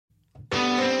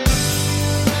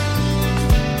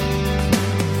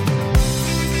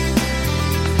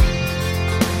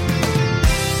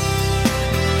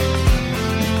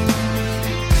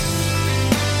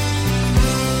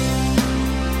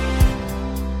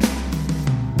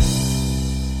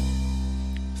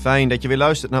Fijn dat je weer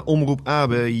luistert naar Omroep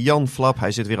Abe. Jan Flap,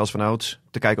 hij zit weer als vanouds.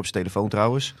 Te kijken op zijn telefoon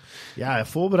trouwens. Ja,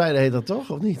 voorbereiden heet dat toch,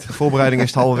 of niet? De voorbereiding is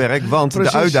het halve werk, want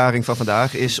Precies. De uitdaging van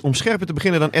vandaag is om scherper te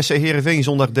beginnen dan SC Heerenveen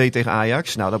zondag D tegen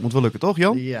Ajax. Nou, dat moet wel lukken, toch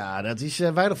Jan? Ja, dat is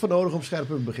weinig voor nodig om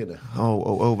scherper te beginnen.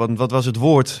 Wat was het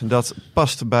woord dat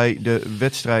past bij de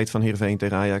wedstrijd van Heerenveen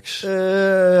tegen Ajax?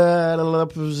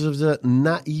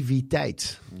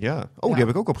 Naïviteit. Ja, die heb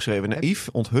ik ook opgeschreven. Naïef,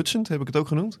 onthutsend heb ik het ook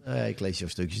genoemd. Ik lees jouw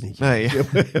stukjes niet. Nee, Ik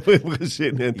heb helemaal geen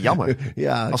zin in. jammer.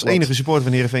 Ja, Als klopt. enige supporter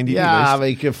van Heerenveen die Ja,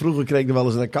 leest. maar vroeger kreeg ik er wel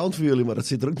eens een account voor jullie, maar dat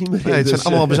zit er ook niet meer in. Nee, het zijn Dus,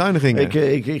 allemaal bezuinigingen.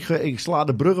 Ik sla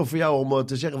de bruggen voor jou om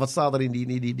te zeggen wat staat er in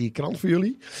die krant voor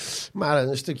jullie. Maar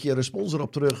een stukje respons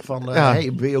erop terug van,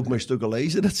 hey, wil je ook mijn stukken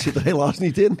lezen? Dat zit er helaas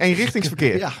niet in.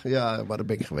 Eenrichtingsverkeer. Ja, maar dat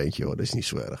ben ik gewend, joh. Dat is niet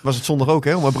zo erg. Was het zondag ook,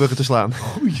 hè, om maar bruggen te slaan.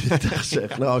 Goeiedag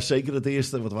zeg. Nou, zeker het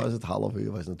eerste, wat was het? Half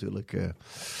uur was natuurlijk...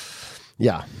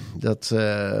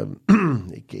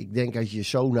 ik denk als je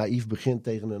zo naïef begint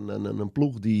tegen een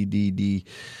ploeg die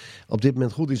op dit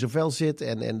moment goed in zijn vel zit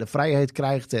en de vrijheid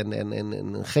krijgt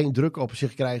en geen druk op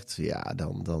zich krijgt, ja,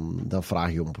 dan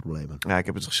vraag je om problemen. Ja, ik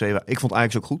heb het geschreven. Ik vond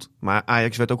Ajax ook goed, maar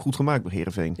Ajax werd ook goed gemaakt door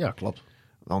Heerenveen. Ja, klopt.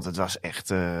 Want het was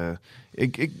echt...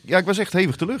 Ik was echt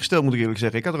hevig teleurgesteld, moet ik eerlijk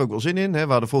zeggen. Ik had er ook wel zin in. Hè.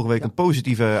 We hadden vorige week een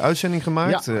positieve uitzending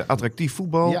gemaakt. Ja. Attractief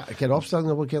voetbal. Ja, ik heb de opstelling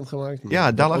nog bekend gemaakt.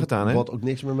 Ja, daar lag het aan, hè? Er wordt ook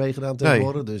niks meer meegedaan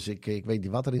tegenwoordig. Dus ik weet niet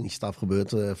wat er in die staf gebeurt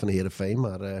van de Heerenveen.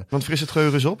 Maar, Want fris het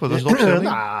geheugen is op. Dat is de opstelling.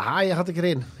 Haaien had ik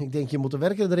erin. Ik denk, je moet de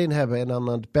werker erin hebben. En dan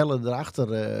de pellen erachter,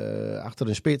 achter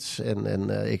een spits. En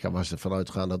ik was ervan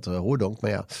uitgegaan dat Hoordonk.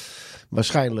 Maar ja,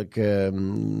 waarschijnlijk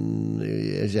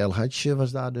Zelhadje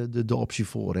was daar de optie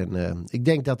voor. En ik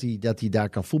denk dat hij daar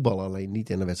kan voetballen. Alleen niet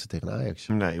in de wedstrijd tegen Ajax.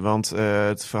 Nee, want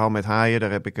het verhaal met Haaien,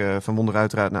 daar heb ik Van Wonder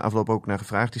uiteraard na afloop ook naar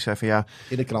gevraagd. Die zei van ja...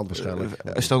 In de krant waarschijnlijk.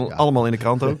 Er staan allemaal in de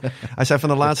krant ook. Hij zei van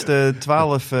de laatste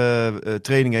 12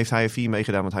 trainingen heeft hij er 4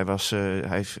 meegedaan. Want hij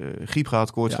heeft griep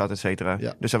gehad, koorts gehad, et cetera.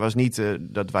 Ja. Dus hij was niet,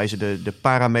 dat wijzen de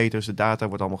parameters, de data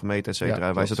wordt allemaal gemeten, et cetera.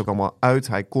 Hij wijst het ook allemaal uit.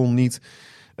 Hij kon niet...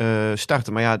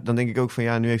 starten. Maar ja, dan denk ik ook van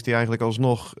ja, nu heeft hij eigenlijk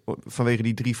alsnog vanwege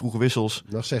die 3 vroege wissels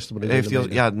nog 60 minuten. Heeft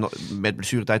hij met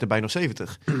blessuretijd erbij nog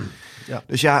 70. Ja.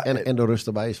 Dus ja, en de rust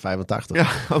erbij is 85.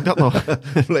 Ja, ook dat nog.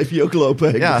 Bleef hij ook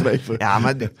lopen, ja,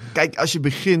 maar kijk, als je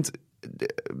begint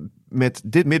met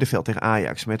dit middenveld tegen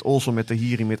Ajax, met Olsen, met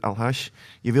Tahiri, met Al-Hash,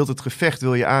 je wilt het gevecht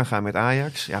wil je aangaan met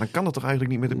Ajax, ja, dan kan dat toch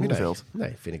eigenlijk niet met het middenveld?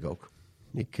 Nee, vind ik ook.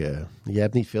 Jij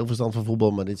hebt niet veel verstand van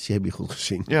voetbal, maar dit heb je goed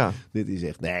gezien. Ja. Dit is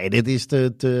echt... Nee, dit is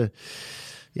te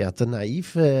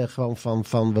naïef. Gewoon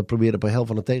van we proberen op een helft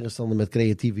van de tegenstander met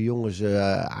creatieve jongens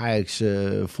Ajax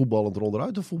voetballend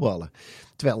ronderuit te voetballen.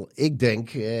 Terwijl ik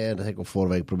denk, dat heb ik ook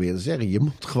vorige week proberen te zeggen, je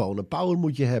moet gewoon een power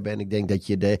moet je hebben. En ik denk dat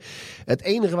het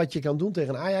enige wat je kan doen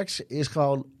tegen Ajax is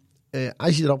gewoon...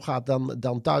 als je erop gaat,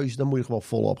 dan thuis, dan moet je gewoon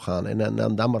volop gaan. En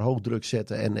dan maar hoog druk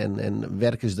zetten en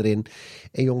werkers erin.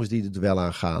 En jongens die het wel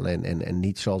aangaan. En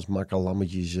niet zoals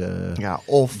makkelammetjes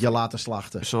of je laten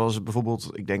slachten. Zoals bijvoorbeeld,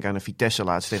 ik denk aan de Vitesse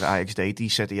laatst tegen Ajax deed.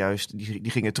 Die zetten juist,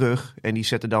 die gingen terug. En die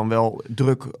zetten dan wel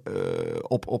druk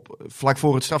op vlak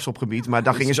voor het strafschopgebied. Maar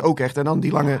daar gingen ze ook echt. En dan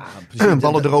die lange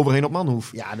ballen eroverheen op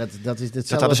Manhoef. Ja, dat is dat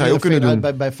hadden zij ook kunnen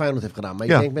doen. Bij Feyenoord heeft gedaan. Maar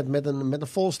ik denk met een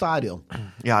vol stadion.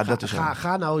 Ja, dat is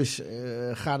ga nou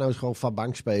eens gewoon van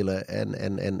bank spelen.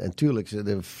 En tuurlijk,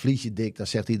 de vlies je dik. Dan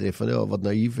zegt iedereen van, oh, wat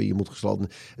naïef. En je moet gesloten.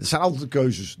 Het zijn altijd de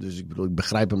keuzes. Dus ik bedoel, ik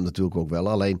begrijp hem natuurlijk ook wel.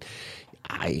 Alleen,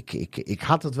 ik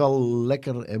had het wel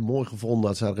lekker en mooi gevonden.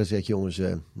 Dat ze hadden gezegd, jongens,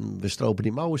 we stropen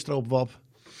die mouwen op.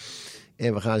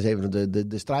 En we gaan eens even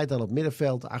de strijd aan het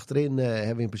middenveld. Achterin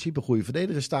hebben we in principe een goede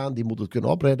verdediger staan. Die moet het kunnen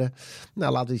opredden.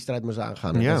 Nou, laten we die strijd maar eens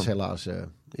aangaan. En dat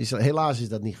is helaas is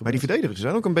dat niet gebeurd. Maar die verdedigers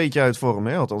zijn ook een beetje uit vorm.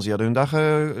 Hè? Althans, die hadden hun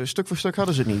dag stuk voor stuk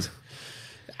hadden ze het niet.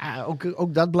 Ja,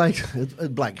 ook dat blijkt.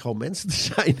 Het blijkt gewoon mensen te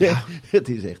zijn. Ja. Het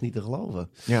is echt niet te geloven.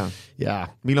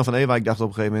 Ja. Milan van Ewijk dacht op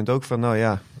een gegeven moment ook van... nou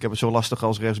ja, ik heb het zo lastig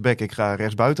als rechtsback. Ik ga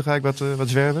rechtsbuiten wat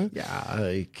zwerven. Ja,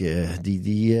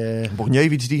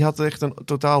 Bornjevic die had echt een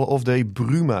totale off-day.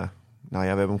 Bruma. Nou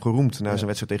ja, we hebben hem geroemd na zijn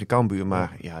wedstrijd tegen Cambuur.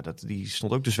 Maar ja, die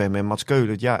stond ook te zwemmen. En Mats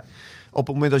Keulen, ja... Op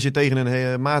het moment dat je tegen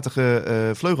een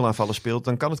matige vleugelaanvaller speelt...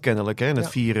 dan kan het kennelijk, hè, in het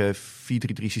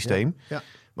 4-3-3 systeem. Ja.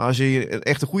 Maar als je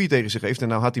echt een goede tegen zich heeft... en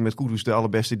nou had hij met Kudus de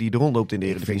allerbeste die er rondloopt in de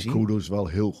Eredivisie. Ik vind Kudus wel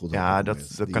heel goed. Ja, dat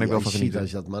kan ik wel van genieten. Als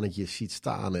je dat mannetje ziet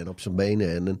staan en op zijn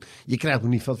benen... en je krijgt hem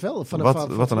niet van het veld.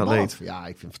 Wat een atleet. Ja,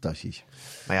 ik vind het fantastisch.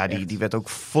 Maar ja, die werd ook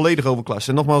volledig overklast.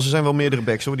 En nogmaals, er zijn wel meerdere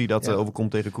backs hoor, die dat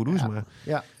overkomt tegen Kudus. Ja. Maar...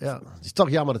 Ja. Het is toch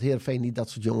jammer dat Heerenveen niet dat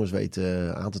soort jongens weet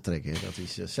aan te trekken.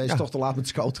 Zij is toch te laat met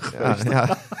scouten geweest.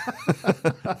 Ja.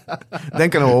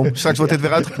 Denk er nou om. Straks wordt dit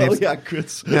weer uitgeknipt. Oh ja,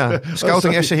 kut. Ja.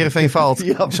 Scouting SC Heerenveen faalt.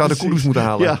 Ja, ik zou de Kudus moeten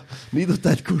halen. Ja, niet op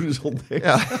tijd Kudus ontdekt.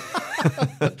 Ja.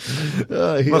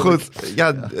 Maar goed,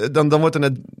 dan wordt er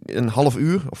net een half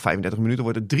uur of 35 minuten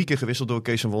wordt er 3 keer gewisseld door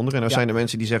Kees van Wonderen. En dan zijn er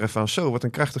mensen die zeggen van zo, wat een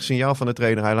krachtig signaal van de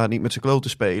trainer. Hij laat niet met zijn kloten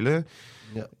spelen.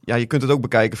 Ja, je kunt het ook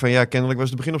bekijken van kennelijk was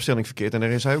de beginopstelling verkeerd en daar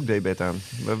is hij ook debet aan.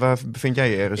 Waar bevind jij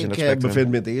je ergens in dat spectrum? Ik bevind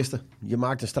me in het eerste. Je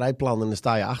maakt een strijdplan en dan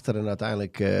sta je achter en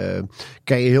uiteindelijk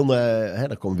kan je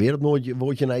dan komt weer het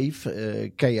woordje naïef.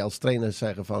 Kan je als trainer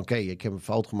zeggen van oké, ik heb een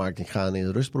fout gemaakt, ik ga in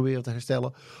de rust proberen te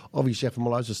herstellen. Of je zegt van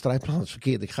maar luister, het strijdplan is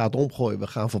verkeerd, ik ga het omgooien, we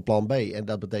gaan voor plan B. En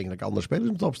dat betekent dat ik andere spelers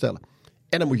moet opstellen.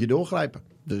 En dan moet je doorgrijpen.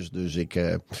 Dus ik...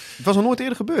 Het was nog nooit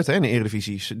eerder gebeurd hè, in de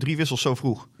Eredivisie. 3 wissels zo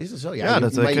vroeg. Is dat zo? Ja,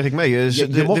 dat kreeg ik mee.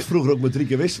 Je mocht vroeger ook met 3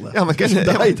 keer wisselen. Ja, maar,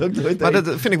 maar dat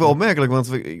vind ik wel opmerkelijk.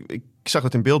 Want ik zag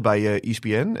het in beeld bij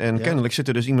ESPN. En kennelijk zit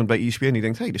er dus iemand bij ESPN die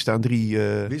denkt... er staan 3...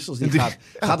 wissels. Die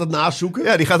gaat het nazoeken.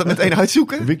 Ja, die gaat het meteen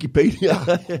uitzoeken. Wikipedia.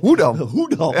 Ja. Hoe dan?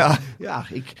 Hoe dan? Ja,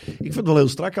 ik vind het wel heel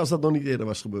strak als dat nog niet eerder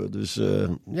was gebeurd. Dus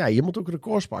je moet ook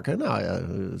records pakken. Nou ja,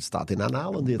 het staat in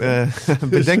aanhalen dit.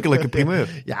 Bedenkelijke primeur.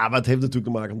 Ja, maar het heeft natuurlijk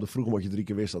te maken omdat vroeger moet je 3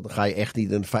 keer wisselen. Dan ga je echt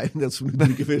niet in 35 minuten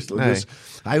 3 keer wisselen. Nee. Dus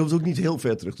hij hoeft ook niet heel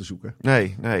ver terug te zoeken.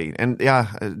 Nee. En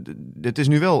het is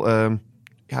nu wel...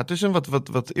 het is een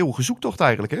wat eeuwige zoektocht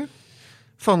eigenlijk, hè?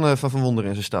 Van Wonderen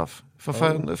en zijn staf.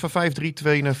 Van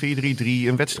 5-3-2 naar 4-3-3.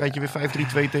 Een wedstrijdje weer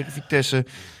 5-3-2 tegen Vitesse.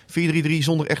 4-3-3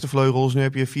 zonder echte vleugels. Nu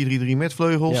heb je 4-3-3 met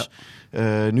vleugels.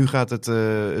 Ja. Nu gaat het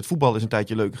voetbal is een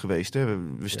tijdje leuker geweest. Hè?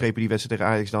 We strepen die wedstrijd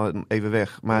tegen Ajax dan even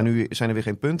weg. Maar nu zijn er weer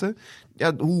geen punten.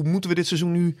 Ja, hoe moeten we dit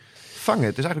seizoen nu vangen?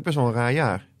 Het is eigenlijk best wel een raar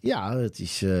jaar. Ja, het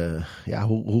is...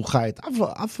 hoe ga je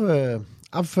het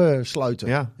afsluiten?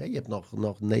 Ja. Je hebt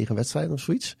nog 9 wedstrijden of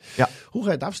zoiets. Ja. Hoe ga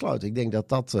je het afsluiten? Ik denk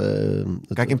dat...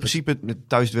 Kijk, in principe met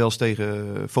thuisduels tegen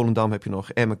Volendam heb je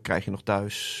nog. Emmen krijg je nog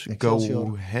thuis. Excelsior.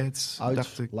 Go Ahead. Uit.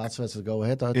 Dacht ik. Laatste wedstrijd Go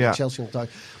Ahead uit. Ja. Excelsior nog thuis.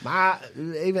 Maar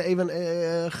even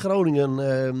Groningen.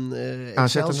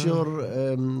 Excelsior.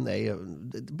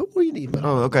 Bemoei je niet.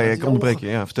 Oh, oké. Ik onderbreek je.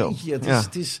 Ja, vertel.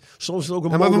 Het is soms ook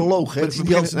een monoloog. Het is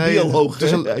niet als een dialoog.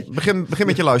 Begin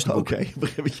met je luisterboek. Oké,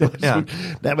 begin met je luisterboek.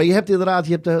 Nee, maar je hebt inderdaad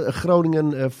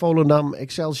Groningen, Volendam,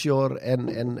 Excelsior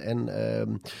en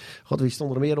wie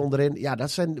stond er meer onderin? Ja,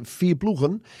 dat zijn 4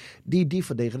 ploegen die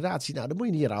voor degradatie. Nou, dan moet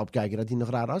je niet raar op kijken dat die nog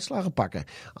rare uitslagen pakken.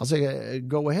 Als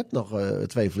Go Ahead nog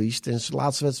 2 verliest en zijn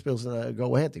laatste wedstrijd speelt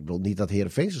Go Ahead. Ik bedoel niet dat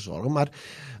Heerenveen zou zorgen, maar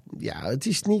ja, het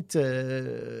is niet...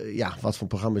 wat voor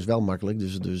programma is wel makkelijk,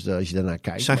 dus als je daarnaar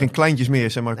kijkt... Het zijn geen kleintjes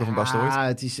meer, zei Marco van Basten ooit. Ja,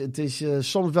 het is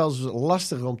soms wel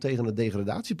lastiger om tegen een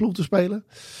degradatieploeg te spelen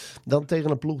dan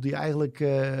tegen een ploeg die eigenlijk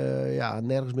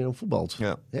nergens meer om voetbalt.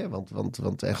 Ja.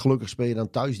 Want en gelukkig speel je dan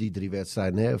thuis die 3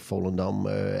 wedstrijden. Hè? Volendam,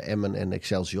 Emmen en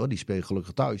Excelsior, die spelen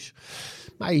gelukkig thuis.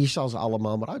 Maar je zal ze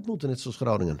allemaal maar uit moeten, net zoals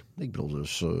Groningen. Ik bedoel,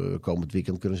 dus komend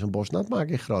weekend kunnen ze een bos nat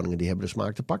maken in Groningen. Die hebben de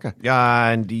smaak te pakken.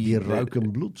 Ja, en die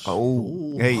ruiken bloed.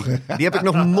 Hey, die heb ik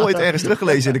nog nooit ergens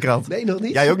teruggelezen in de krant. Nee, nog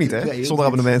niet. Jij ook niet, hè? Nee, zonder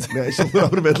abonnement. Nee, zonder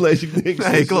abonnement lees ik niks.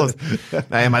 Nee, klopt.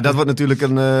 Nee, maar dat wordt natuurlijk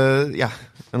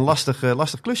een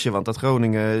lastig klusje. Want dat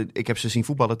Groningen, ik heb ze zien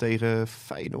voetballen tegen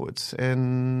Feyenoord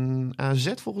en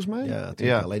AZ volgens mij.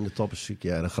 Ja, alleen de top is ziek.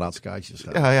 Ja, de gratis kaartjes.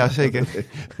 Ja, zeker.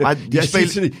 Maar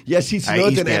jij ziet ze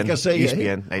nooit in RKC,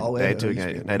 ESPN.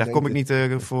 Nee, daar kom ik niet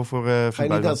voor. Ga je niet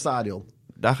naar het stadion?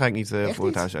 Daar ga ik niet voor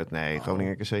het huis uit. Nee,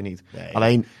 Groningen RKC niet. Nee,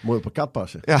 alleen mooi op een kat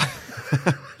passen. Ja,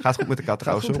 gaat goed met de kat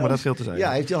trouwens, maar dat scheelt te zijn.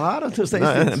 Ja, heeft hij al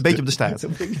haren? Een beetje op de staart.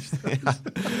 Ja.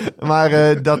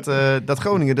 Maar dat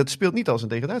Groningen, dat speelt niet als een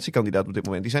degradatiekandidaat op dit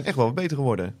moment. Die zijn echt wel wat beter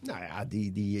geworden. Nou ja,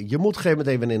 je moet op een gegeven moment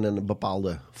even in een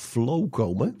bepaalde flow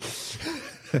komen.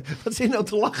 Wat zit nou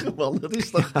te lachen, man?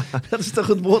 Dat is toch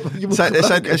het woord wat je moet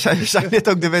gebruiken? Zijn dit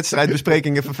ook de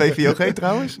wedstrijdbesprekingen van VVOG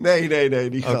trouwens? Nee.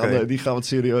 Die gaan wat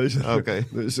serieuzer. Okay.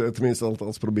 Dus tenminste,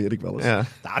 althans probeer ik wel eens. Ja.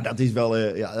 Nou, dat is wel,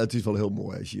 het is wel heel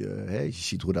mooi als je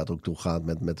ziet hoe dat ook toe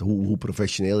gaat. Met hoe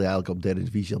professioneel je eigenlijk op derde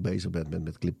divisie al bezig bent.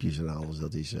 Met clipjes en alles.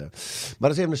 Dat is, maar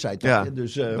dat is even een zijstapje. Ja,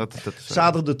 dus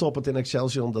zaterdag de top het in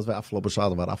Excelsior. Omdat wij afgelopen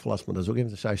zaterdag waren afgelast. Maar dat is ook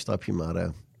even een zijstapje.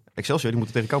 Maar... Excelsior, die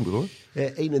moeten tegen Cambuur, hoor.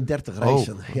 31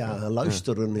 reizen. Ja,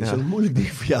 luisteren is een moeilijk ding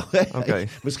voor jou. Hè? Okay.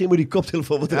 Misschien moet die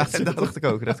koptelefoon wat dat dacht ik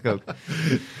ook.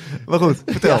 Maar goed,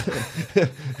 vertel.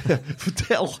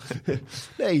 Vertel.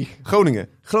 Nee.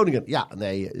 Groningen, ja,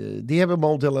 nee. Die hebben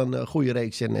momenteel een goede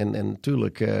reeks. En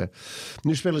natuurlijk,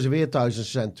 nu spelen ze weer thuis. En ze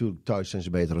zijn natuurlijk thuis zijn ze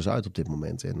beter als uit op dit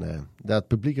moment. En dat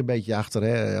publiek een beetje achter.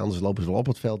 Hè? Anders lopen ze wel op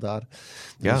het veld daar.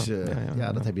 Dus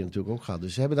dat heb je natuurlijk ook gehad.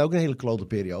 Dus ze hebben daar ook een hele klote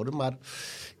periode. Maar...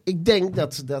 ik denk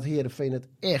dat Heerenveen het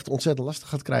echt ontzettend lastig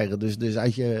gaat krijgen. Dus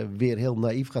als je weer heel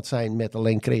naïef gaat zijn met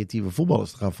alleen creatieve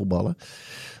voetballers te gaan voetballen,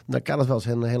 dan kan het wel eens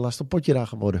een heel lastig potje daar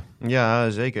gaan worden. Ja,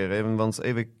 zeker. Want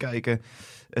even kijken.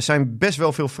 Er zijn best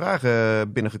wel veel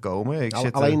vragen binnengekomen.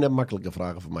 Alleen de makkelijke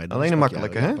vragen voor mij. Alleen de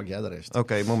makkelijke, hè? Dan pak jij de rest.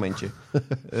 Oké, momentje.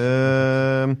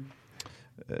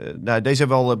 Deze hebben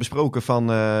we al besproken van...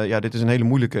 dit is een hele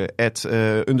moeilijke.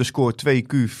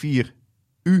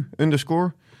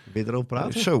 @_2Q4U_. Ben je erover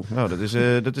praten? Zo, nou,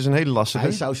 dat is een hele lastige.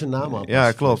 Hij zou zijn naam aan.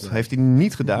 Ja, klopt. Heeft hij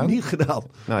niet gedaan. Niet gedaan.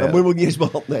 Nou, dan moet je hem ook niet eens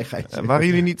behandelen. Nee, waren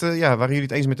jullie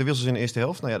het eens met de wissels in de eerste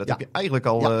helft? Nou ja, dat heb je eigenlijk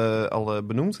al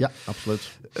benoemd. Ja,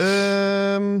 absoluut.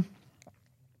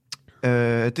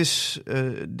 Het is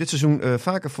dit seizoen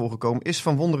vaker voorgekomen. Is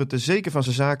Van Wonderen te zeker van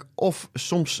zijn zaak of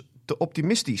soms te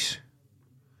optimistisch?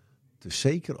 Te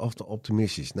zeker of te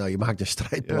optimistisch? Nou, je maakt een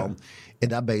strijdplan. Ja. En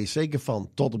daar ben je zeker van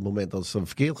tot het moment dat het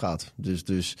verkeerd gaat.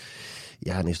 Dus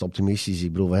ja, dan is het optimistisch.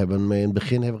 Ik bedoel, we hebben in het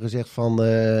begin gezegd van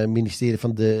het ministerie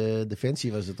van de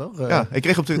Defensie was het toch? Ja,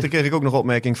 toen kreeg ik ook nog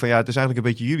opmerking van het is eigenlijk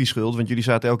een beetje jullie schuld. Want jullie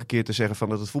zaten elke keer te zeggen van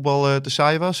dat het voetbal te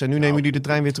saai was. En nu nemen jullie de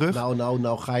trein weer terug.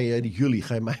 Nou ga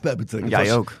je mij bij betrekken.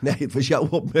 Jij ook. Nee, het was jouw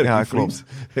opmerking. Ja, klopt.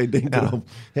 Hey, denk erom.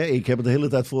 Ik heb het de hele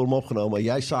tijd voor hem opgenomen. Maar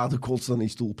jij zat er constant in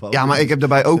stoelpoot. Ja, maar ik heb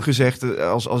daarbij ook gezegd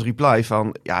als reply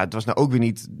van het was nou ook weer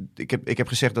niet... Ik heb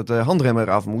gezegd dat de handremmer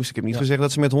eraf moest. Ik heb niet gezegd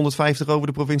dat ze met 150 over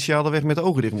de provinciale weg met de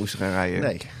ogen dicht moesten gaan rijden.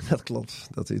 Nee, dat klopt.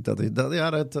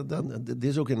 Dit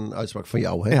is ook een uitspraak van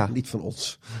jou, hè? Ja. Niet van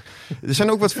ons. Er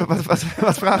zijn ook wat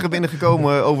vragen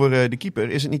binnengekomen over de keeper.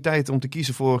 Is het niet tijd om te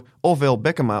kiezen voor ofwel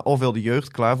Bekkema ofwel de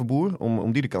jeugd Klaverboer?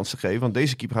 Om die de kans te geven. Want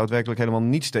deze keeper houdt werkelijk helemaal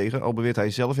niets tegen. Al beweert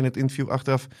hij zelf in het interview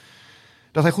achteraf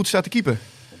dat hij goed staat te keeper.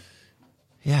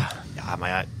 Ja, maar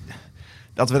ja...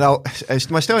 Dat we nou,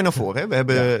 maar stel je nou voor, hè?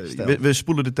 We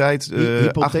spoelen de tijd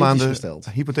 8 maanden.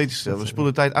 Hypothetisch gesteld. We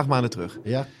spoelen de tijd 8 maanden terug.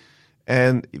 Ja.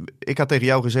 En ik had tegen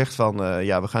jou gezegd van,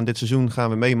 we gaan dit seizoen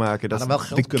meemaken dat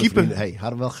de keeper...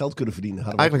 Hadden wel geld kunnen verdienen.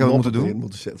 Eigenlijk hadden we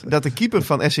moeten doen dat de keeper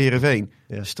van SC Heerenveen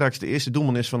straks de eerste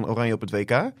doelman is van Oranje op het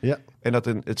WK. Ja. En dat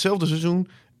in hetzelfde seizoen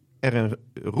er een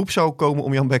roep zou komen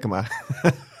om Jan Bekkema.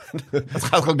 Dat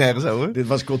gaat ook nergens over. Dit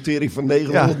was quotering van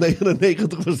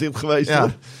 999 was dit geweest. Ja.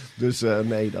 Hoor. Dus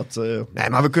nee, dat... Nee,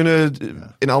 maar we kunnen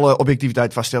in alle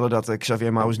objectiviteit vaststellen dat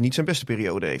Xavier Maus niet zijn beste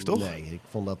periode heeft, toch? Nee, ik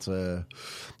vond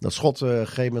dat schot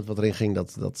gegeven moment wat erin ging,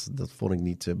 dat vond ik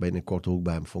niet, bij een korte hoek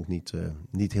bij hem, vond ik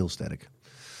niet heel sterk.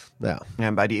 Ja.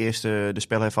 En bij die eerste, de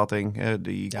spelhervatting,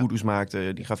 die Kudus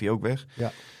maakte, die gaf hij ook weg.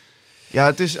 Ja.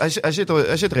 Ja, hij zit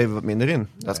er even wat minder in.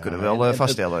 Dat kunnen we wel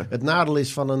vaststellen. Het nadeel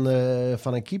is van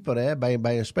een keeper, hè,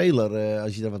 bij een speler,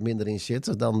 als je er wat minder in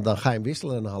zit, dan ga je hem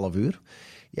wisselen een half uur.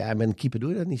 Ja, en met een keeper doe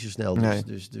je dat niet zo snel.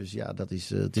 Dus ja, het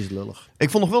is lullig. Ik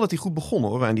vond nog wel dat hij goed begon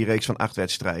hoor, aan die reeks van 8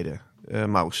 wedstrijden,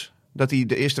 Maus. Dat hij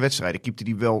de eerste wedstrijden keepte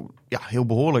die wel heel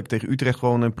behoorlijk. Tegen Utrecht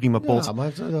gewoon een prima pot. Ja,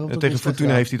 maar tegen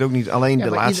Fortuna heeft hij het ook niet. Alleen de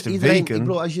laatste weken. Ik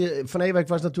bedoel, Van Ewijk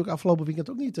was natuurlijk afgelopen weekend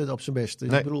ook niet op zijn best. Dus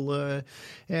nee. Ik bedoel,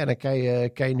 dan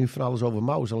kan je nu van alles over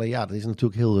Maus. Alleen dat is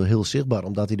natuurlijk heel, heel zichtbaar.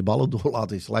 Omdat hij de ballen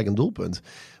doorlaat is gelijk een doelpunt.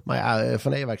 Maar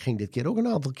Van Ewijk ging dit keer ook een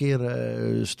aantal keer.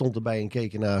 Stond erbij en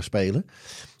keek naar spelen.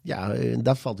 Ja,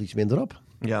 dat valt iets minder op.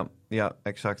 Ja,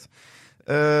 exact.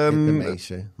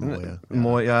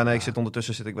 Mooi, ik zit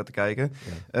ondertussen wat te kijken.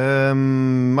 Ja.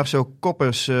 Marcel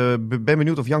Koppers, ben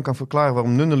benieuwd of Jan kan verklaren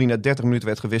waarom Nunnely na 30 minuten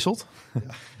werd gewisseld. Ja.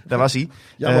 Daar was hij.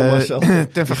 Marcel.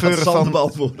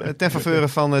 Ten faveur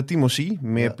van Timothy.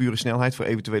 Meer pure snelheid voor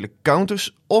eventuele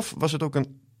counters. Of was het ook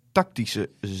een tactische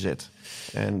zet?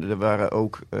 En er waren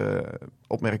ook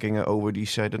opmerkingen over die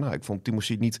zeiden, ik vond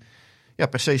Timothy niet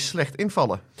per se slecht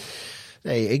invallen.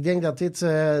 Nee, ik denk dat dit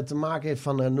te maken heeft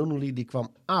van Nunnely. Die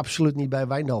kwam absoluut niet bij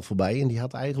Wijndal voorbij. En die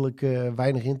had eigenlijk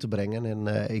weinig in te brengen.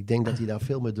 En ik denk dat hij daar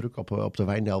veel meer druk op de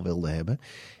Wijndal wilde hebben.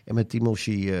 En met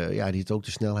Timothy, die had ook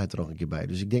de snelheid er nog een keer bij.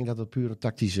 Dus ik denk dat het puur een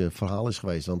tactische verhaal is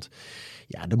geweest. Want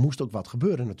er moest ook wat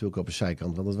gebeuren natuurlijk op de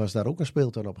zijkant. Want het was daar ook een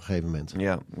speeltuin op een gegeven moment.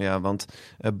 Ja, want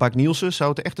Bart Nielsen zou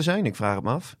het de echte zijn? Ik vraag het me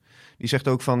af. Die zegt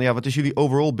ook van, wat is jullie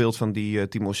overall beeld van die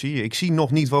Timothy? Ik zie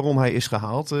nog niet waarom hij is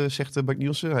gehaald, zegt Bart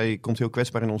Nielsen. Hij komt heel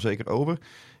kwetsbaar en onzeker over.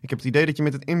 Ik heb het idee dat je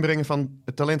met het inbrengen van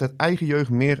het talent uit eigen jeugd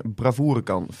meer bravoure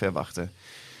kan verwachten.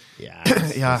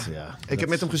 Ik heb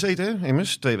met hem gezeten,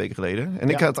 immers, 2 weken geleden. En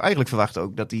ik had eigenlijk verwacht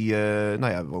ook dat hij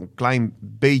wel een klein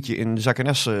beetje in de zak en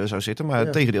as zou zitten. Maar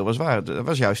het tegendeel was waar. Het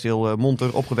was juist heel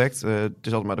monter, opgewekt. Het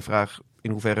is altijd maar de vraag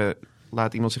in hoeverre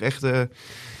laat iemand zich echt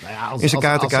in zijn kaarten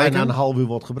kijken. Als hij na een half uur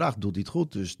wordt gebracht, doet hij het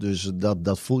goed. Dus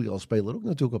dat voel je als speler ook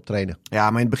natuurlijk op trainen. Ja,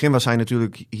 maar in het begin was hij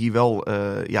natuurlijk hier wel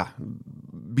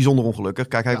bijzonder ongelukkig.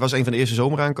 Kijk, hij was een van de eerste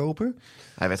zomeraankopen.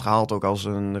 Hij werd gehaald ook als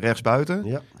een rechtsbuiten.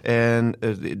 Ja. En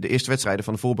de eerste wedstrijden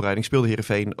van de voorbereiding speelde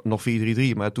Heerenveen nog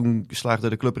 4-3-3. Maar toen slaagde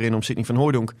de club erin om Sidney van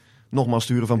Hooijdonk nogmaals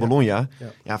te huren van Bologna.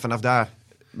 Ja, vanaf daar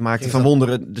maakte Van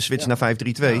Wonderen de switch naar 5-3-2.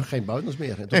 Ja, geen buitens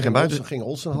meer. En toen ging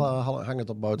Olsen hangend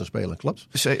op buiten spelen, klopt?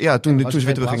 Ja, toen ze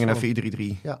weer teruggingen naar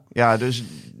 4-3-3. Ja, dus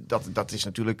dat is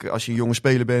natuurlijk, als je een jonge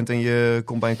speler bent en je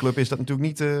komt bij een club, is dat natuurlijk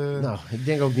niet... Nou, ik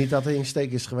denk ook niet dat er een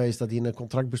steek is geweest dat hij in een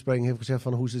contractbespreking heeft gezegd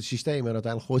van hoe is het systeem en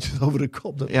uiteindelijk gooit hij het over de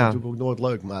kop. Dat is natuurlijk ook nooit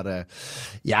leuk. Maar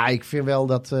ik vind wel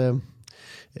dat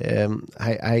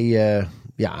hij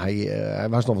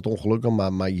was nog wat ongelukkig,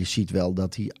 maar je ziet wel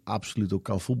dat hij absoluut ook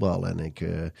kan voetballen. En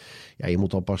je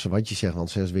moet oppassen wat je zegt, want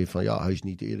ze is weer van hij is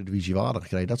niet de Eredivisie waardig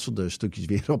gekregen. Dat soort stukjes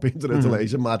weer op internet te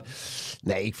lezen. Maar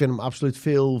nee, ik vind hem absoluut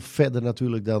veel verder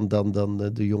natuurlijk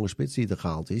dan de jonge spits die er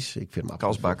gehaald is. Ik vind hem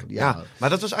Kalsbak. Ja, maar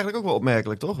dat was eigenlijk ook wel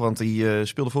opmerkelijk, toch? Want die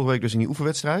speelde vorige week dus in die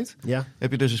oefenwedstrijd. Ja.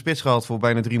 Heb je dus een spits gehaald voor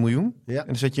bijna 3 miljoen. Ja. En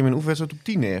dan zet je hem in een oefenwedstrijd op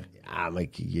 10 neer. Ja, maar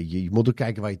je moet ook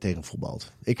kijken waar je tegen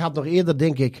voetbalt. Ik had nog eerder,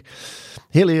 denk ik,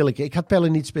 heel eerlijk, ik had Pelle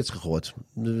niet spits gegooid.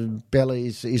 Pelle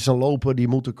is een loper, die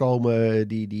moet er komen,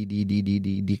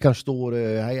 die kan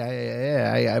storen.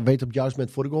 Hij weet op het juiste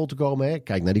moment voor de goal te komen. Hè.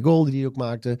 Kijk naar die goal die hij ook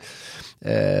maakte.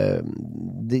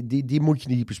 Die moet je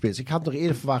niet per spits. Ik had nog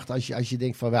eerder verwacht, als je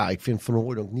denkt van, ik vind Van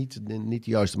Hooijdonk niet de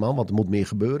juiste man, want er moet meer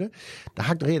gebeuren. Dan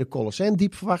had ik nog eerder Colossijn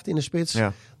diep verwacht in de spits,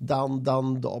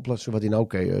 dan de oplossing wat hij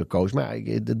nou koos. Maar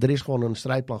er is gewoon een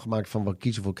strijdplan gemaakt van we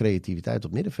kiezen voor creativiteit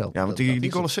op middenveld. Ja, want die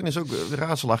Colossijn is ook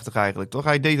raadselachtig eigenlijk, toch?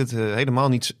 Hij deed het helemaal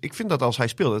niet. Ik vind dat als hij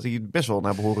speelt, dat hij het best wel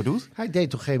naar behoren doet. Hij deed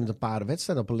op een gegeven moment een paar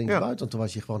wedstrijden op een linksbuiten. Want toen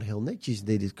was hij gewoon heel netjes,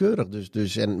 deed dit keurig.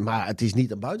 Maar het is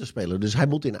niet een buitenspeler, dus hij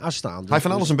moet in as staan. Hij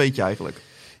van alles een beetje eigenlijk.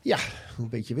 Ja, een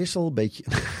beetje wissel, een beetje...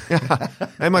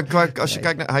 Ja, maar als je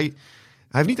kijkt naar...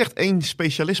 Hij heeft niet echt één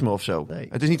specialisme of zo. Nee.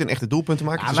 Het is niet een echte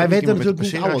doelpuntenmaker. Ja, wij weten natuurlijk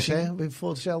niet alles. Voor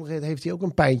hetzelfde heeft hij ook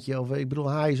een pijntje. Of, ik bedoel,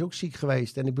 hij is ook ziek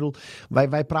geweest. En ik bedoel,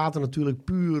 wij praten natuurlijk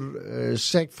puur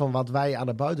sec van wat wij aan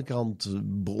de buitenkant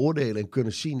beoordelen en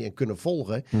kunnen zien en kunnen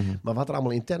volgen. Mm-hmm. Maar wat er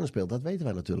allemaal intern speelt, dat weten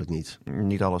wij natuurlijk niet.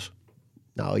 Niet alles.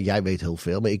 Nou, jij weet heel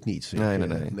veel, maar ik niet.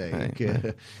 Nee.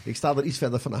 Ik sta er iets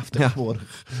verder vanaf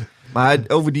tegenwoordig. Ja. Maar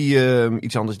over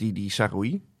iets anders, die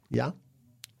Saroui. Ja.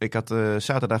 Ik had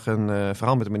zaterdag een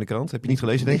verhaal met hem in de krant. Heb je niet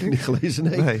gelezen, denk ik? Niet gelezen,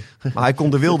 nee. Maar hij kon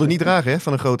de wilde niet dragen, hè,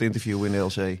 van een groot interview in de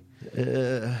LC.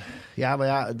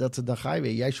 Dan ga je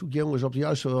weer. Jij zoekt jongens op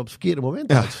het verkeerde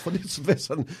moment uit. Van dit soort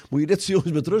wedstrijden moet je dit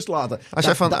jongens met rust laten.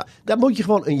 Dan moet je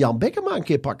gewoon een Jan Bekkema een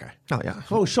keer pakken. Nou ja,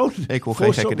 gewoon zo. Ik hoor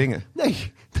geen gekke dingen.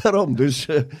 Nee, daarom. Dus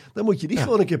dan moet je die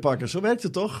gewoon een keer pakken. Zo werkt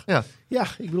het toch? Ja,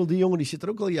 ik bedoel, die jongen die zit er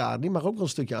ook al jaren. Die mag ook wel een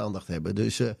stukje aandacht hebben.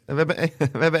 Dus, we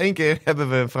hebben één keer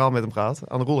een verhaal met hem gehad.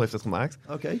 Anne Roel heeft het gemaakt.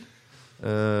 Oké.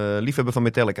 Liefhebber van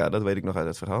Metallica, dat weet ik nog uit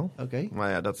het verhaal. Okay. Maar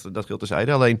ja, dat geldt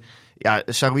terzijde. Alleen,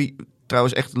 Saroui,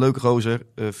 trouwens echt een leuke gozer.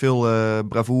 Veel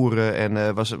bravoure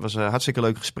en was een hartstikke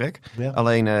leuk gesprek. Ja.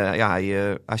 Alleen,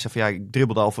 hij zei van ik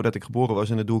dribbelde al voordat ik geboren was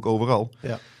en dat doe ik overal.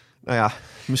 Ja. Nou ja,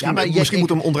 misschien moet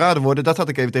hem ontraden worden. Dat had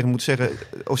ik even tegen hem moeten zeggen.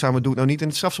 Osama doet nou niet in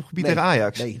het strafschopgebied tegen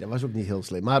Ajax. Nee, dat was ook niet heel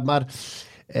slim. Maar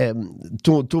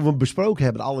toen we hem besproken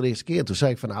hebben de allereerste keer, toen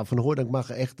zei ik Van Hooijdonk mag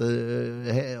echt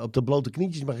op de blote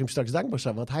knietjes mag hem straks dankbaar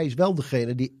zijn. Want hij is wel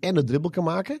degene die en het dribbel kan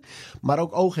maken, maar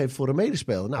ook oog heeft voor een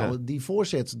medespeler. Nou, die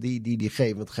voorzet die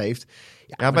geeft.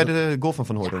 Bij de goal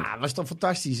van Hooijdonk. Ja, was toch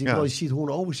fantastisch. Je ziet hoe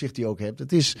een overzicht hij ook hebt.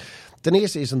 Het is, ten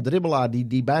eerste is een dribbelaar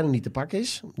die bijna niet te pakken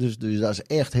is. Dus dat is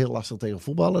echt heel lastig tegen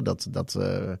voetballen.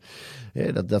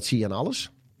 Dat zie je aan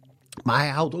alles. Maar hij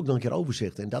houdt ook nog een keer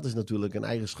overzicht. En dat is natuurlijk een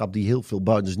eigenschap die heel veel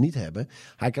buitens niet hebben.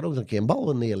 Hij kan ook nog een keer een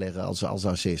bal neerleggen als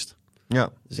assist. Ja.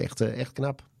 Dat is echt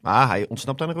knap. Maar hij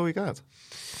ontsnapt aan een rode kaart.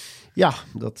 Ja,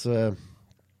 dat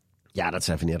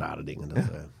zijn van die rare dingen.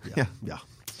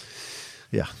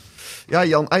 Ja. Ja,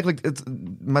 Jan, eigenlijk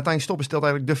Martijn Stoppen stelt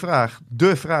eigenlijk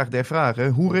de vraag der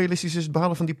vragen. Hoe realistisch is het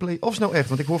behalen van die play-offs nou echt?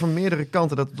 Want ik hoor van meerdere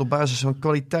kanten dat het op basis van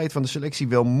kwaliteit van de selectie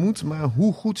wel moet. Maar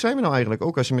hoe goed zijn we nou eigenlijk?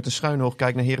 Ook als je met een schuin oog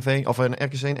kijkt naar Heerenveen of naar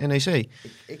RKC en NEC.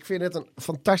 Ik vind het een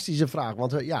fantastische vraag.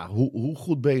 Want hoe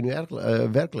goed ben je nu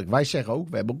werkelijk? Wij zeggen ook,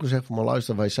 we hebben ook gezegd van maar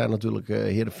luister, wij zijn natuurlijk,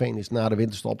 Heerenveen is na de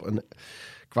winterstop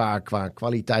qua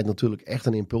kwaliteit natuurlijk echt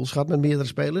een impuls gehad met meerdere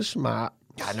spelers. Maar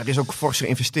er is ook fors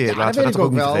geïnvesteerd. Laten we dat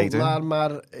ook niet vergeten.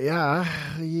 Maar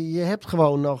je hebt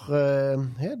gewoon nog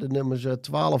de nummers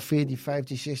 12, 14,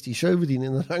 15, 16, 17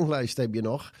 in de ranglijst heb je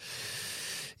nog.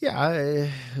 Ja,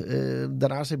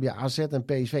 daarnaast heb je AZ en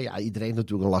PSV. Ja, iedereen heeft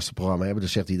natuurlijk een lastig programma hebben.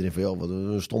 Dus zegt iedereen van, wat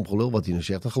een stom gelul wat hij nu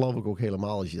zegt. Dat geloof ik ook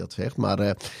helemaal als je dat zegt.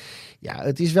 Maar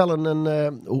het is wel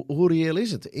hoe reëel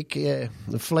is het?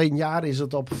 Verleden jaar is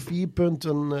het op 4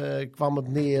 punten kwam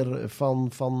het neer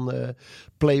van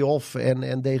play-off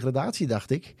en degradatie,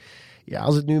 dacht ik. Ja,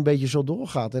 als het nu een beetje zo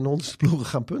doorgaat en onze ploegen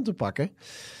gaan punten pakken.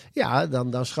 Ja,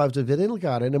 dan schuift het weer in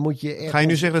elkaar. En dan moet je echt... Ga je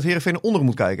nu zeggen dat Heerenveen naar onder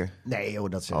moet kijken? Nee,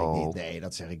 dat zeg ik niet. Nee,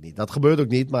 dat zeg ik niet. Dat gebeurt ook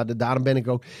niet. Maar daarom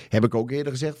heb ik ook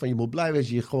eerder gezegd van je moet blij zijn als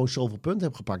je gewoon zoveel punten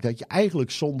hebt gepakt. Dat je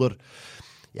eigenlijk zonder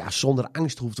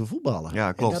angst hoeft te voetballen.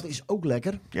 Ja, klopt. En dat is ook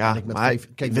lekker. Ja, maar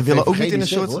we willen ook niet in een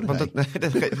soort... Want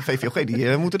de VVOG,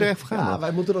 die moeten er echt voor gaan. Ja,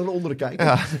 wij moeten er naar onderen kijken.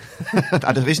 Ja.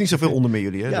 Er is niet zoveel onder met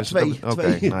jullie, hè? Ja, dus twee.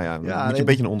 Nou ja, moet je een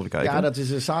beetje naar onderen kijken. Ja, dat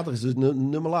is zaterdag is dus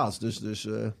nummer laatst.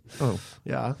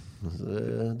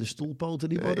 De stoelpoten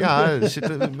die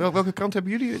worden... welke krant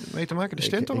hebben jullie mee te maken? De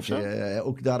Stentor of zo?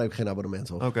 Ook daar heb ik geen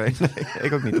abonnement op. Oké, nee,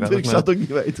 ik ook niet. Dus ik zou het ook niet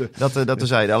weten. Dat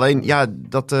terzijde. Alleen,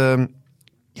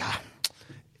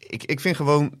 ik vind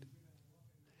gewoon...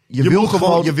 Je wil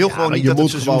gewoon niet dat het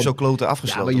seizoen zo klote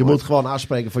afgesloten wordt. Ja, maar je moet gewoon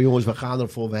afspreken van jongens, we gaan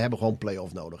ervoor. We hebben gewoon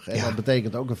play-off nodig. En dat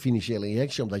betekent ook een financiële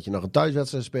injectie, omdat je nog een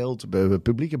thuiswedstrijd speelt.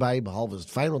 Publiek erbij, behalve als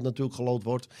het Feyenoord natuurlijk geloot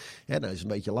wordt. Ja, dat is een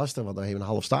beetje lastig, want dan heb je een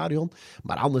half stadion.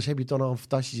 Maar anders heb je toch nog een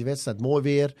fantastische wedstrijd. Mooi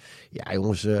weer. Ja,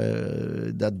 jongens,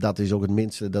 dat is ook het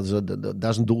minste. Dat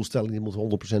is een doelstelling, die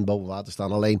moet 100% boven water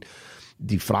staan. Alleen...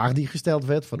 Die vraag die gesteld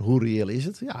werd, van hoe reëel is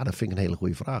het? Ja, dat vind ik een hele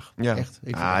goede vraag. Ja. Echt.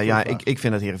 Ik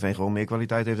vind dat Heerenveen gewoon meer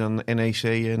kwaliteit heeft dan NEC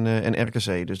en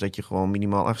RKC. Dus dat je gewoon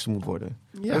minimaal 8e moet worden.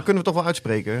 Ja. Dat kunnen we toch wel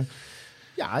uitspreken.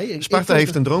 Ja, Sparta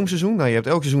heeft een droomseizoen. Nou,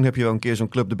 elk seizoen heb je wel een keer zo'n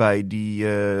club erbij die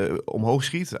omhoog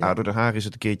schiet. Ja. ADO Den Haag is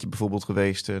het een keertje bijvoorbeeld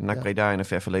geweest. NAC Breda in een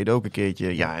ver verleden ook een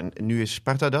keertje. Ja, en nu is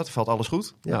Sparta dat. Valt alles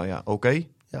goed? Ja. Nou ja, oké.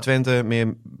 Ja. Twente,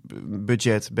 meer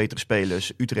budget, betere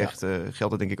spelers. Utrecht geldt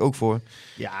dat denk ik ook voor.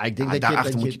 Ja, ik denk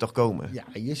daarachter moet je toch komen. Ja,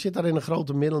 je zit daar in een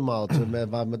grote middelmaat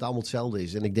waar het allemaal hetzelfde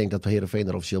is. En ik denk dat Heerenveen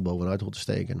er officieel bovenuit hoort te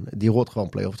steken. Die hoort gewoon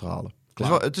play-off te halen.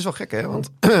 Het is wel gek, hè?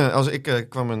 Want als ik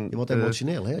kwam je wordt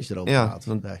emotioneel, hè, als je erover praat.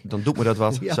 Dan doet me dat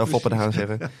wat, zou Foppe de Haan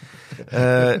zeggen.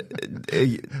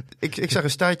 Ik zag een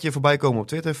staartje voorbij komen op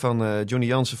Twitter van Johnny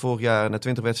Jansen. Vorig jaar na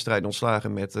 20 wedstrijden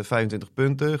ontslagen met 25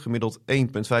 punten. Gemiddeld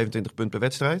 1,25 punt per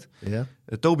wedstrijd. Ja.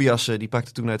 Tobias die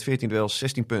pakte toen uit 14 duels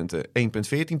 16 punten.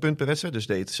 1,14 punt per wedstrijd, dus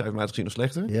deed cijfermatig gezien nog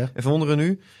slechter. Ja. En Van Wonderen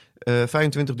nu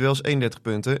 25 duels 31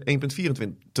 punten.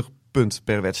 1,24 punt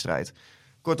per wedstrijd.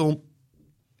 Kortom...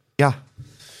 Ja,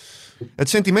 het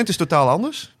sentiment is totaal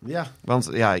anders. Ja. Want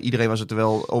iedereen was het er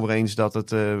wel over eens dat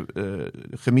het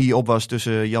chemie op was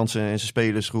tussen Jansen en zijn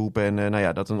spelersgroep.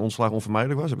 En dat een ontslag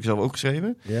onvermijdelijk was. Heb ik zelf ook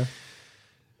geschreven. Ja.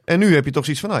 En nu heb je toch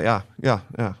zoiets van, ja.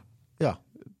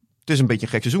 Het is een beetje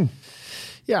een gek seizoen.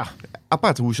 Ja.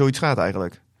 Apart hoe zoiets gaat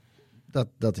eigenlijk.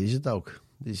 Dat is het ook.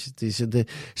 Dus de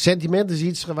sentiment is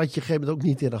iets wat je op een gegeven moment ook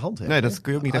niet in de hand hebt. Nee, dat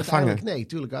kun je ook niet echt vangen. Nee,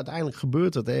 tuurlijk. Uiteindelijk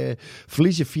gebeurt het.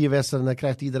 Verlies je 4 wedstrijden, dan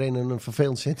krijgt iedereen een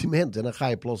vervelend sentiment. En dan ga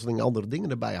je plotseling andere dingen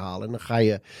erbij halen. En dan ga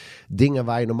je dingen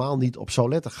waar je normaal niet op zou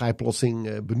letten, ga je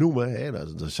plotseling benoemen. Hè.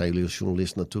 Daar zijn jullie als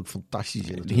journalisten natuurlijk fantastisch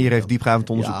in. Hier heeft diepgaand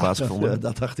onderzoek plaatsgevonden.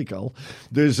 Dat dacht ik al.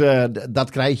 Dus dat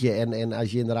krijg je. En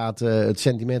als je inderdaad het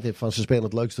sentiment hebt van ze spelen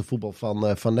het leukste voetbal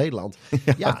van Nederland.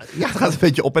 Het gaat een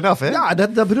beetje op en af, hè? Ja,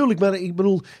 dat bedoel ik. Maar ik bedoel,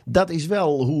 dat is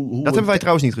wel hoe dat hebben wij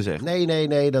trouwens niet gezegd.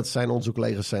 Nee, dat zijn onze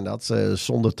collega's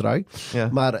zonder trui. Ja.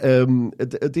 Maar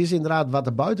het is inderdaad wat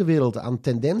de buitenwereld aan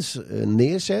tendens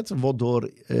neerzet, wordt door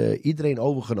iedereen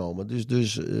overgenomen.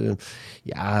 Dus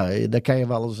dan kan je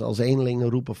wel als eenling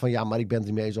roepen van ja, maar ik ben het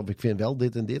niet mee eens of ik vind wel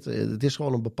dit en dit. Het is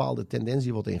gewoon een bepaalde tendens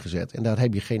die wordt ingezet en daar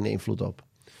heb je geen invloed op.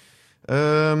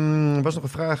 Er was nog een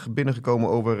vraag binnengekomen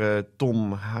over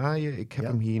Tom Haaien. Ik heb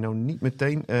hem hier nou niet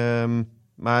meteen...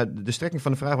 Maar de strekking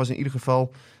van de vraag was in ieder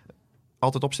geval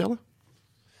altijd opstellen?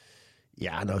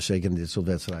 Ja, nou zeker in dit soort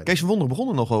wedstrijden. Kees van Wonderen begon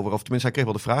er nog over. Of tenminste, hij kreeg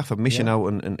wel de vraag van, mis je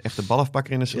nou een echte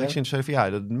balafpakker in de selectie? En zei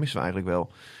van, dat missen we eigenlijk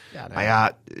wel. Ja,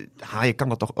 maar Haaien kan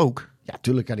dat toch ook? Ja,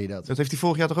 tuurlijk kan hij dat. Dat heeft hij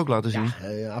vorig jaar toch ook laten zien?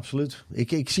 Ja, absoluut.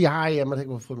 Ik zie Haaien, maar ik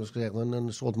heb voor me gezegd,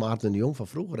 een soort Maarten de Jong van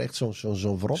vroeger. Echt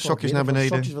zo'n verrot. Sokjes naar beneden.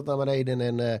 Sokjes wat naar beneden.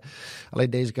 En alleen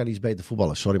deze kan iets beter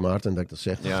voetballen. Sorry Maarten dat ik dat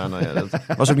zeg. Ja,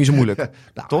 dat was ook niet zo moeilijk.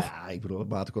 Toch? Ja, ik bedoel,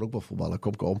 Maarten kon ook wel voetballen.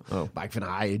 Kom. Oh. Maar ik vind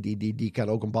Haaien, die kan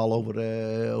ook een bal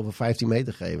over 15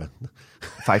 meter geven.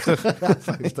 50?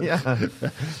 50. Ja.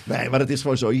 Nee, maar het is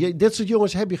gewoon zo. Dit soort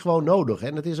jongens heb je gewoon nodig.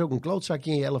 En het is ook een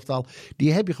klootzakje in je elftal.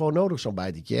 Die heb je gewoon nodig, zo'n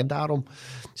bijtetje. En daarom,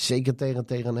 zeker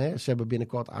tegen ze hebben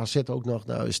binnenkort AZ ook nog.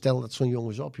 Nou, stel dat zo'n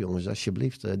jongens op, jongens,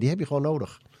 alsjeblieft. Die heb je gewoon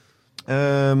nodig.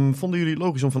 Vonden jullie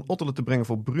logisch om Van Ottelen te brengen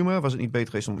voor Bruma? Was het niet beter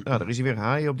geweest om... daar is hij weer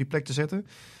Haaien op die plek te zetten.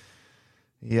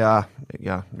 Ja.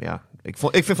 Ik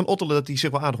vind Van Ottelen dat hij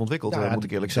zich wel aardig ontwikkelt, moet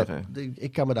ik eerlijk zeggen.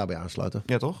 Ik kan me daarbij aansluiten.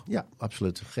 Ja, toch? Ja,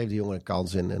 absoluut. Geef de jongen een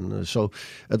kans in. En zo.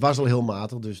 Het was al heel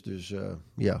matig, dus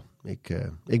ja.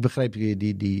 Ik begreep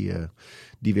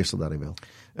die wissel daarin wel.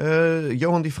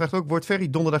 Johan die vraagt ook, wordt Ferry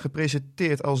donderdag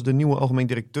gepresenteerd als de nieuwe algemeen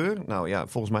directeur? Nou ja,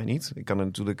 volgens mij niet. Ik kan er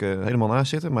natuurlijk helemaal naast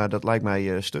zitten, maar dat lijkt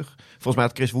mij stug. Volgens mij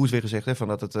had Chris Woes weer gezegd van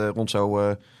dat het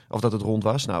dat het rond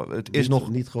was. Nou, het is nog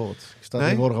niet gehoord. Ik sta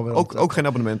tegenwoordig ook geen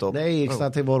abonnement op. Nee, ik sta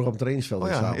tegenwoordig op het trainingsveld.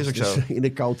 Is ook zo. In de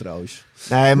kou trouwens.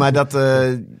 Nee, maar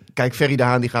kijk, Ferry de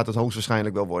Haan die gaat het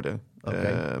hoogstwaarschijnlijk wel worden.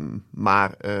 Okay.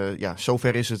 Maar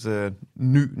zover is het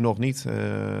nu nog niet.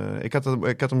 Ik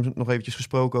had hem nog eventjes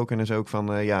gesproken ook. En hij zei ook van,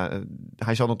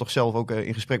 hij zal dan toch zelf ook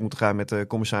in gesprek moeten gaan met de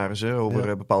commissarissen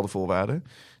over bepaalde voorwaarden.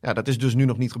 Ja, dat is dus nu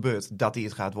nog niet gebeurd. Dat hij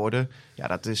het gaat worden, ja,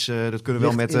 dat kunnen we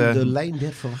wel met de lijn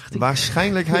der verwachting.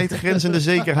 Waarschijnlijkheid, grenzende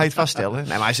zekerheid vaststellen.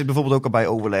 Nee, maar hij zit bijvoorbeeld ook al bij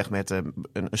overleg met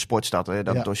een sportstad. Hè,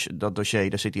 dat dossier,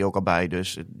 daar zit hij ook al bij.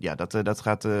 Dus ja, dat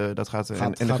gaat in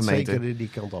de gemeente. Zeker die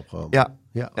kant op gewoon.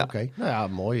 Ja, oké. Nou ja,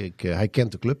 mooi. Hij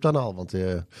kent de club dan al, want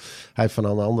hij heeft van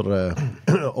een andere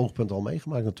oogpunt al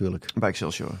meegemaakt natuurlijk. Bij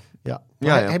Excelsior. Ja.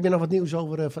 Heb je nog wat nieuws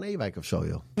over Van Ewijk of zo,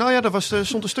 joh? Nou ja,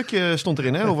 stond een stukje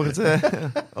erin hè, over het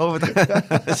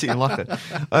zie je lachen.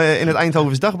 In het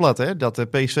Eindhovens Dagblad, hè, dat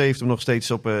PSV heeft hem nog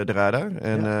steeds op de radar.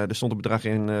 En er stond een bedrag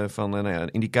in van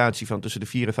een indicatie van tussen de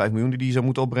 4 en 5 miljoen die hij zou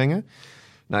moeten opbrengen.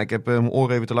 Nou, ik heb mijn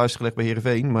oren even te luisteren gelegd bij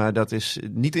Heerenveen, maar dat is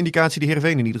niet de indicatie die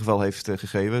Heerenveen in ieder geval heeft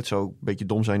gegeven. Het zou een beetje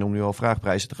dom zijn om nu al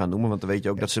vraagprijzen te gaan noemen, want dan weet je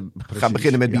ook dat ze gaan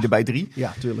beginnen met bieden bij 3.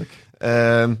 Ja, tuurlijk.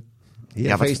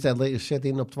 Heerenveen zet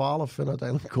in op 12 en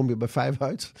uiteindelijk kom je bij 5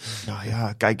 uit. Nou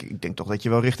ja, kijk, ik denk toch dat je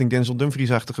wel richting Denzel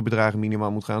Dumfries-achtige bedragen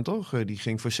minimaal moet gaan, toch? Die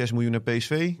ging voor 6 miljoen naar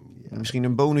PSV. Ja. Misschien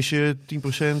een bonusje,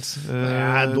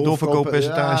 10%,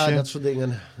 doorverkooppercentage. Ja, dat soort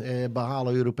dingen.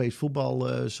 Behalen Europees voetbal,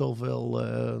 zoveel,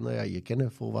 je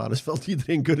kennen voorwaarden wel die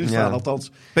erin kunnen staan.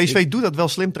 Althans, PSV doet dat wel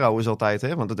slim trouwens altijd,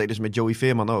 hè? Want dat deden ze met Joey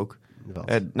Veerman ook.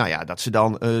 Dat ze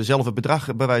dan zelf het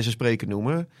bedrag bij wijze van spreken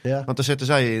noemen. Ja. Want dan zetten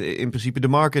zij in principe de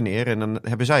marker neer. En dan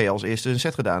hebben zij als eerste een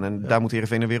set gedaan. En daar moet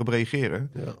Heerenveen er weer op reageren.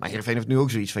 Ja. Maar Heerenveen heeft nu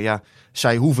ook zoiets van,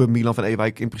 zij hoeven Milan van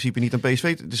Ewijk in principe niet aan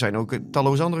PSV. Er zijn ook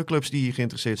talloze andere clubs die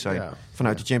geïnteresseerd zijn. Ja.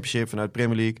 Vanuit de Championship, vanuit de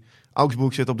Premier League.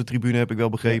 Augsburg zit op de tribune, heb ik wel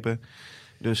begrepen. Ja.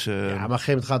 Dus, maar op een gegeven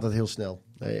moment gaat dat heel snel.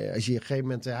 Als je op een gegeven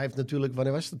moment, hij heeft natuurlijk,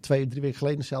 wanneer was het? 2-3 weken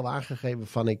geleden zelf aangegeven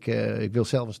van ik wil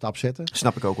zelf een stap zetten.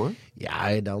 Snap ik ook hoor.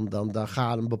 Ja, dan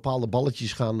gaan bepaalde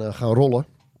balletjes gaan rollen.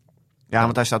 Ja,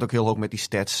 want hij staat ook heel hoog met die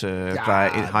stats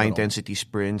qua high intensity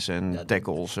sprints en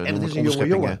tackles. En het is een jonge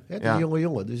jongen. Het is een jonge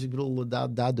jongen. Dus ik bedoel,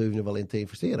 daar durf je wel in te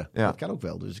investeren. Ja. Dat kan ook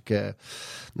wel. Dus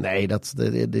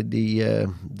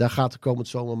daar gaat de komend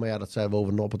zomer. Maar dat zijn we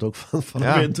over Noppert ook van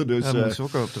de winter. Dus, daar moesten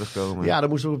we ook op terugkomen. Ja, daar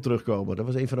moesten we ook op terugkomen. Dat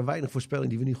was een van de weinige voorspellingen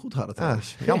die we niet goed hadden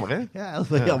trouwens. Jammer hè? Ja,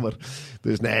 heel jammer.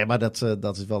 Dus nee, maar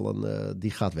dat is wel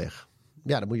die gaat weg.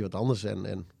 Ja, dan moet je wat anders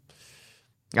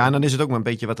Ja, en dan is het ook maar een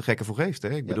beetje wat de gekke voor geeft. Hè?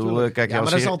 Ik bedoel, kijk, maar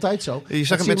dat is altijd zo. Je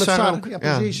zag het met Sarah ook. Ja,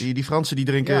 precies. Die Fransen die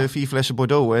drinken 4 flessen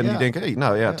Bordeaux. En die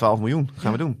denken, 12 miljoen,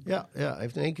 gaan we doen. Ja,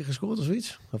 heeft in 1 keer gescoord of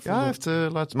zoiets? Hij heeft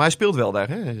maar hij speelt wel daar,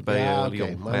 hè? Bij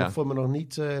Lyon. Maar ik voor me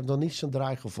nog niet zijn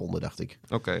draai gevonden, dacht ik.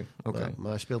 Oké. Maar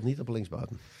hij speelt niet op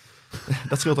linksbuiten.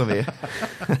 Dat scheelt dan weer.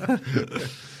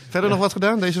 Verder nog wat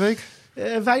gedaan deze week?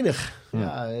 Weinig.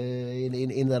 Ja,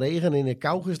 in de regen, in de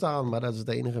kou gestaan, maar dat is het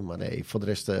enige. Maar nee, voor de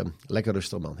rest lekker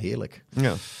rustig, man. Heerlijk.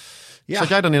 Ja. Zat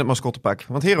jij dan in het mascottepak?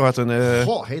 Want Hero had een...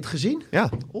 Goh, heet gezien? Ja.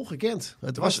 Ongekend.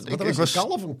 Het was een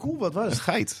kalf, een koe, wat was het? Een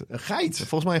geit. Een geit?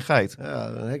 Volgens mij een geit.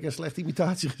 Ja, dan heb ik een slechte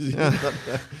imitatie gezien. Ja. Dat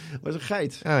was een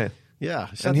geit. Ja.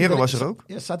 En Hero was er ook?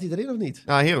 Ja, zat hij erin of niet?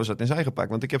 Ja, Hero zat in zijn eigen pak,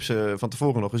 want ik heb ze van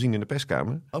tevoren nog gezien in de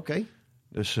perskamer. Oké.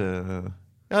 Dus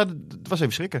het was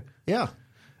even schrikken. Ja.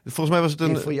 Volgens mij was het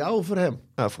een... Voor jou of voor hem?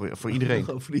 Nou, voor iedereen.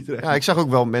 Voor iedereen. Ja, ik zag ook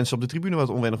wel mensen op de tribune wat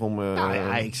onwennig om...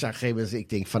 ik zag geen mensen. Ik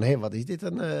denk van, wat is dit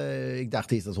dan? Ik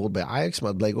dacht eerst dat hoort bij Ajax, maar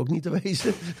het bleek ook niet te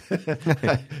wezen.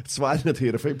 Het zwaaide met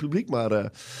Heerenveen publiek,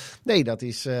 maar nee, dat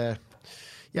is...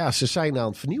 ze zijn aan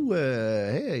het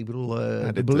vernieuwen. Ik bedoel,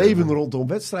 de beleving rondom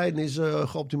wedstrijden is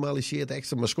geoptimaliseerd.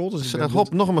 Extra mascottes.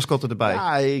 Nog een mascotte erbij.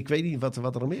 Ja, ik weet niet wat er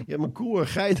nog meer. Ja, mijn koe,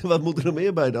 geiten, wat moet er nog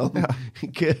meer bij dan?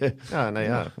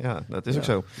 Ja, dat is ook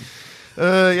zo.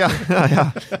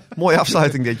 Mooie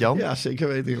afsluiting dit, Jan. Ja, zeker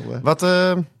weten, jongen. Wat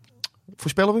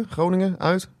voorspellen we? Groningen,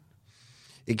 uit?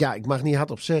 Ik mag niet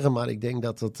hardop zeggen, maar ik denk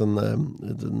dat het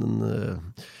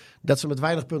Dat ze met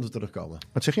weinig punten terugkomen.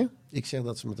 Wat zeg je? Ik zeg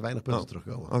dat ze met weinig punten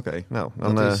terugkomen. Oké, nou.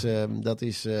 Dan, dat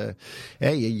is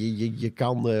je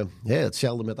kan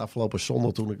hetzelfde met afgelopen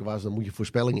zondag toen ik er was, dan moet je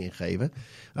voorspellingen ingeven.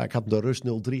 Ik had de rust 0-3,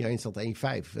 eindstand 1-5.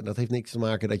 En dat heeft niks te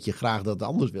maken dat je graag dat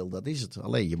anders wil. Dat is het.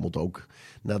 Alleen je moet ook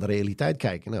naar de realiteit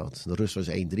kijken. Nou, de rust was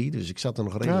 1-3, dus ik zat er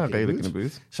nog redelijk in de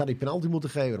buurt. Zou die penalty moeten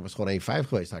geven? Dat was gewoon 1-5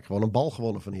 geweest. Had ik gewoon een bal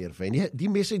gewonnen van Heerenveen. Die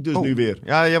mis ik dus nu weer.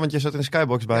 Ja, want je zat in de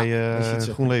skybox bij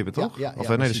GroenLeven, toch? Ja, of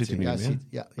nee, daar zit hij nu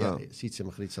meer. Siets en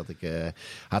Margriet zat ik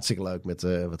hartstikke leuk met,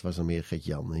 wat was er meer?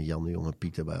 Gert-Jan de Jong en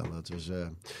Pieter bij. Dat was,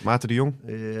 Maarten de Jong?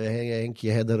 Henkje,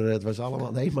 Hedder, het was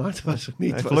allemaal... Nee, Maarten was er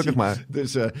niet. Nee, gelukkig maar.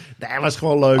 Dus het was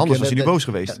gewoon leuk. Anders was hij niet boos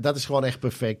geweest. Dat is gewoon echt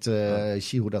perfect.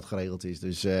 Zie hoe dat geregeld is.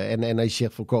 Dus, en als je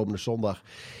zegt voor komende zondag...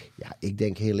 Ja, ik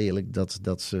denk heel eerlijk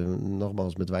dat ze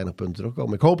nogmaals met weinig punten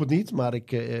terugkomen. Ik hoop het niet, maar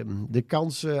de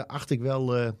kans acht ik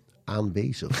wel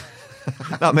aanwezig.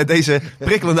 Nou, met deze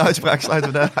prikkelende uitspraak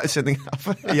sluiten we de uitzending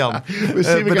af. Jan, we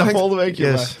zien elkaar volgende week.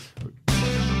 Yes.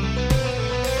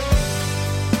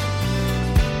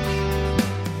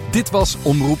 Dit was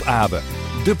Omroep Abe,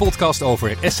 de podcast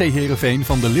over SC Heerenveen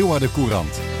van de Leeuwarden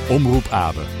Courant. Omroep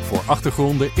Abe, voor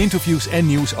achtergronden, interviews en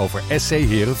nieuws over SC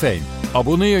Heerenveen.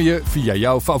 Abonneer je via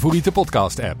jouw favoriete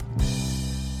podcast-app.